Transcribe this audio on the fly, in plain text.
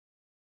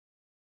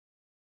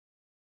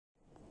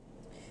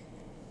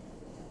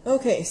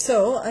Okay,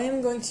 so I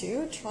am going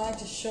to try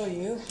to show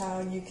you how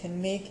you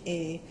can make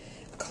a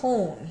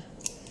cone.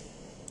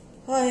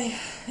 I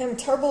am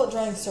terrible at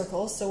drawing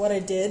circles, so what I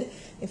did,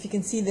 if you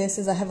can see this,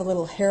 is I have a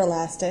little hair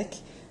elastic.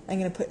 I'm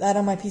going to put that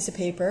on my piece of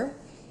paper.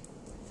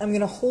 I'm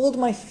going to hold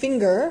my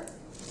finger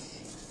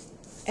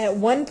at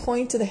one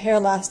point of the hair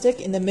elastic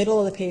in the middle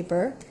of the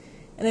paper,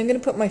 and I'm going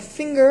to put my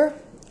finger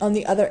on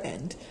the other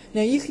end.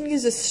 Now you can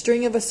use a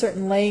string of a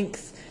certain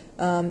length.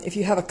 If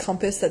you have a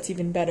compass, that's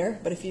even better,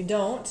 but if you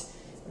don't,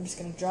 I'm just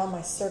going to draw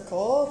my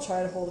circle,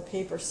 try to hold the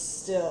paper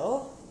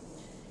still,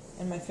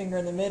 and my finger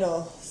in the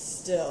middle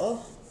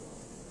still.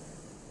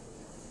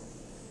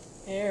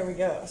 There we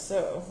go.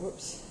 So,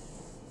 whoops.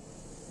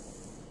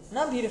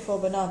 Not beautiful,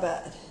 but not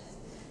bad.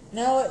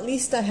 Now at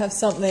least I have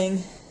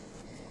something,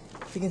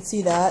 if you can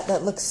see that,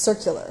 that looks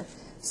circular.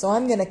 So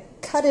I'm going to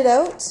cut it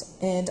out,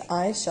 and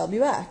I shall be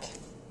back.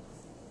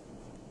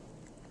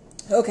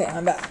 Okay,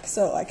 I'm back.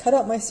 So I cut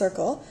out my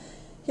circle.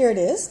 Here it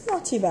is.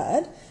 Not too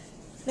bad.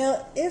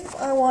 Now, if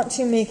I want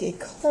to make a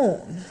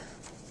cone,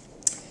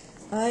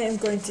 I am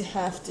going to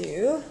have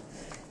to,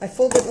 let's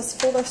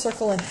fold our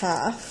circle in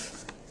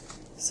half,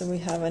 so we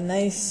have a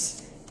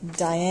nice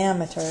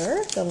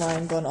diameter, the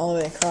line going all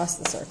the way across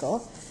the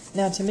circle.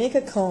 Now, to make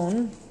a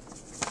cone,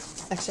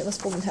 actually, let's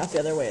fold it in half the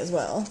other way as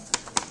well,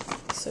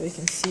 so we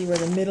can see where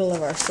the middle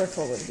of our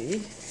circle would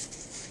be.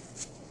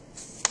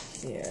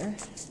 Here.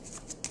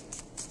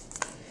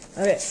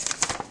 Okay.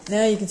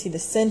 Now you can see the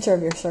center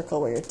of your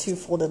circle where your two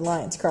folded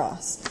lines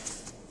cross.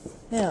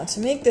 Now, to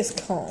make this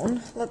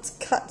cone, let's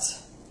cut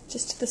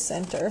just to the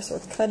center. So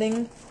we're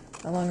cutting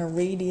along a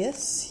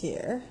radius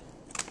here,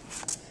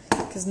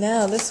 because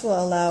now this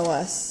will allow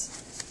us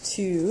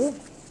to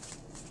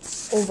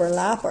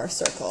overlap our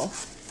circle.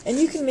 And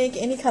you can make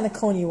any kind of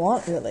cone you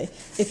want, really.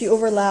 If you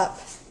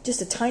overlap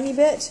just a tiny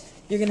bit,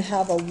 you're going to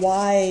have a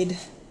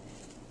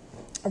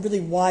really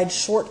wide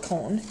short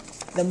cone.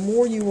 The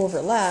more you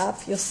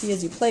overlap, you'll see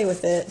as you play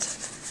with it,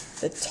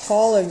 the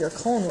taller your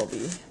cone will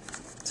be.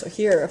 So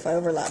here, if I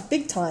overlap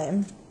big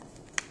time,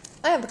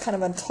 I have a kind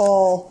of a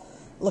tall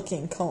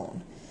looking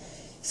cone.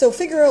 So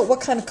figure out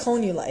what kind of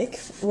cone you like,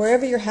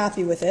 wherever you're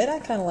happy with it. I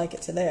kind of like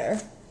it to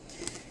there.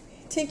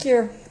 Take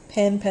your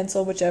pen,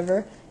 pencil,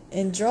 whichever,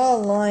 and draw a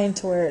line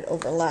to where it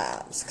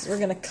overlaps, because we're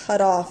going to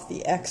cut off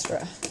the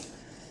extra.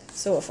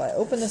 So if I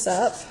open this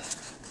up,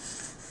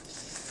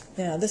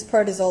 now this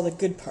part is all the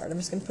good part. I'm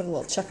just going to put a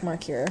little check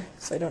mark here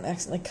so I don't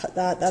accidentally cut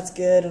that. That's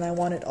good, and I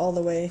want it all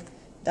the way.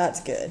 That's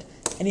good.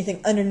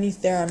 Anything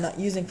underneath there I'm not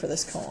using for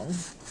this cone.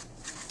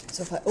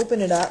 So if I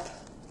open it up,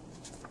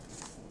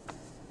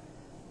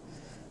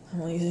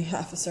 I'm only using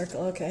half a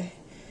circle, okay.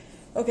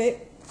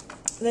 Okay,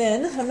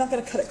 then I'm not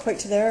going to cut it quite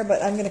to there,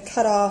 but I'm going to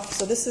cut off.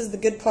 So this is the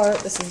good part,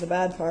 this is the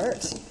bad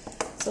part.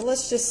 So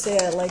let's just say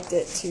I liked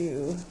it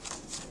to,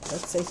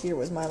 let's say here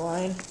was my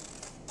line.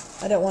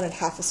 I don't want it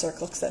half a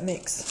circle because that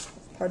makes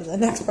part of the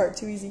next part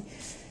too easy.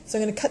 So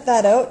I'm going to cut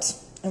that out,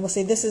 and we'll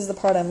say this is the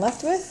part I'm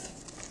left with.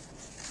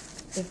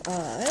 If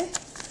I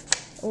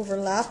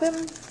overlap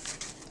him,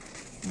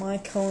 my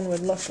cone would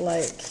look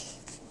like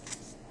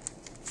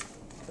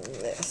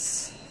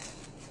this.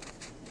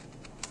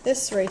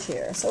 This right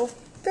here. So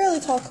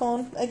fairly tall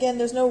cone. Again,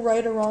 there's no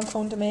right or wrong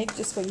cone to make,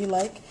 just what you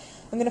like.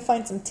 I'm going to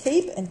find some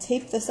tape and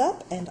tape this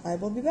up, and I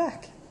will be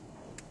back.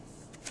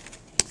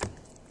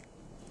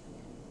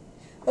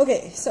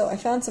 Okay, so I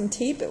found some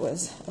tape. It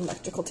was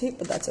electrical tape,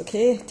 but that's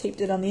okay. Taped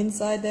it on the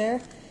inside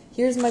there.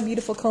 Here's my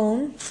beautiful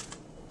cone.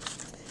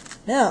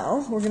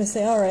 Now, we're going to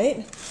say,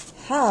 alright,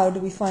 how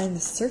do we find the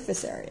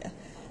surface area?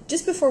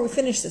 Just before we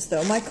finish this,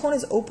 though, my cone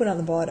is open on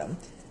the bottom.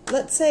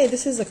 Let's say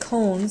this is a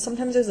cone.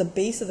 Sometimes there's a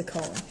base of the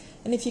cone.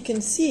 And if you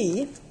can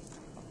see,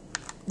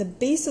 the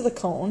base of the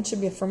cone should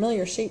be a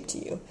familiar shape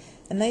to you.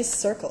 A nice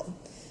circle.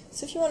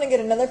 So if you want to get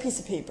another piece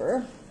of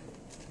paper,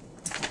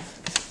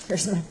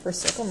 here's my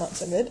first circle, not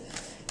so good.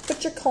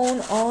 Put your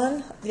cone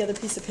on the other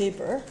piece of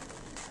paper.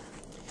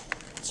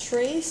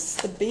 Trace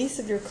the base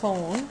of your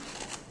cone.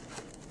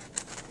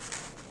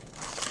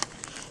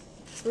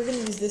 We're going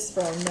to use this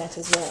for our net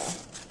as well.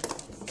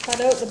 Cut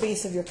out the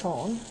base of your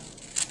cone.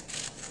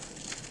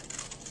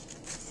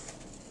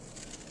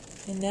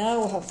 And now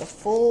we'll have the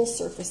full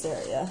surface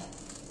area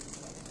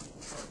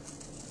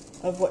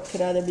of what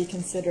could either be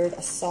considered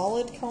a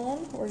solid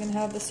cone. We're going to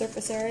have the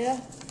surface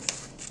area,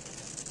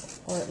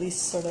 or at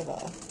least sort of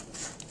a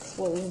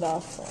closed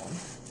off cone.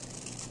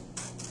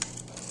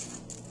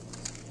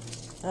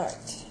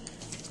 Alright.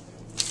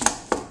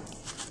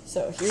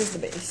 So here's the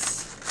base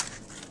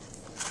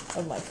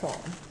of my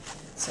cone.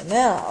 So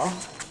now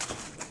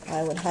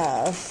I would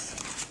have,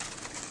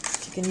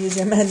 if you can use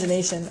your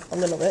imagination a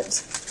little bit,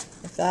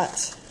 if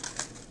that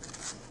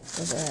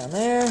goes around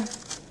there,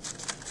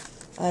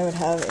 I would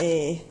have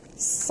a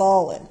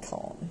solid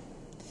cone.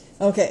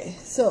 Okay,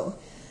 so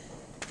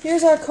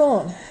here's our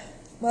cone.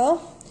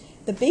 Well,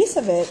 the base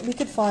of it, we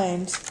could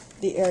find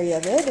the area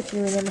of it. If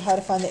you remember how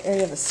to find the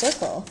area of a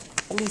circle,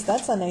 at least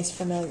that's a nice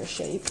familiar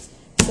shape.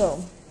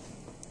 So,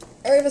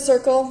 area of a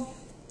circle,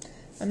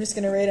 I'm just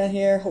going to write on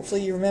here,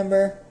 hopefully you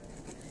remember,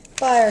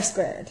 pi r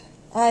squared.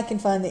 I can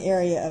find the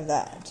area of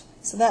that.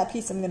 So that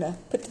piece I'm going to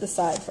put to the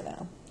side for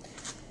now.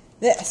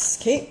 This,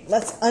 okay,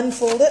 let's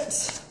unfold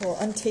it. We'll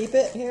untape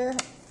it here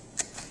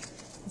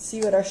and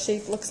see what our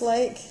shape looks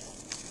like.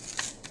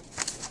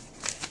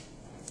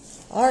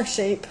 Our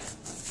shape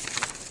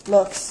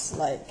looks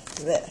like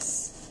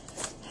this.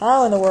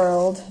 How in the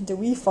world do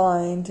we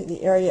find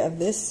the area of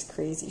this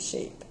crazy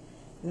shape?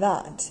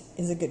 That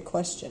is a good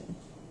question.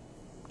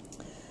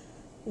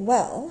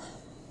 Well,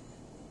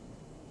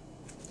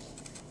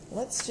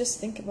 let's just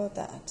think about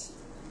that.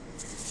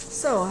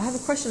 So, I have a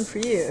question for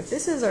you. If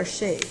this is our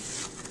shape,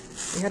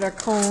 we had our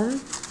cone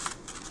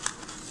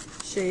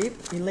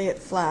shape, we lay it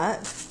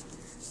flat.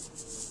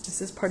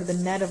 This is part of the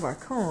net of our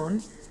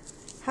cone.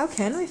 How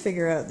can we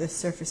figure out this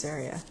surface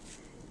area?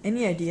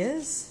 Any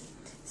ideas?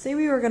 Say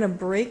we were going to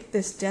break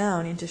this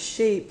down into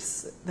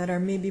shapes that are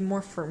maybe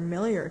more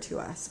familiar to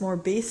us, more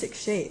basic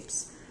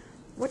shapes.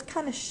 What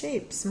kind of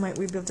shapes might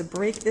we be able to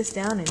break this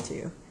down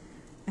into?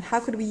 And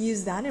how could we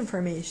use that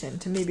information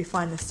to maybe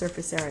find the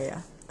surface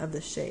area of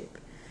the shape?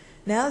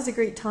 Now is a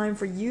great time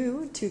for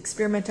you to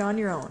experiment on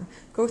your own.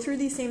 Go through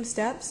these same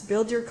steps,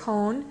 build your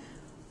cone,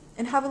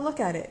 and have a look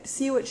at it.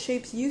 See what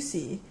shapes you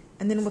see,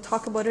 and then we'll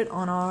talk about it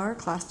on our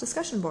class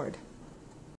discussion board.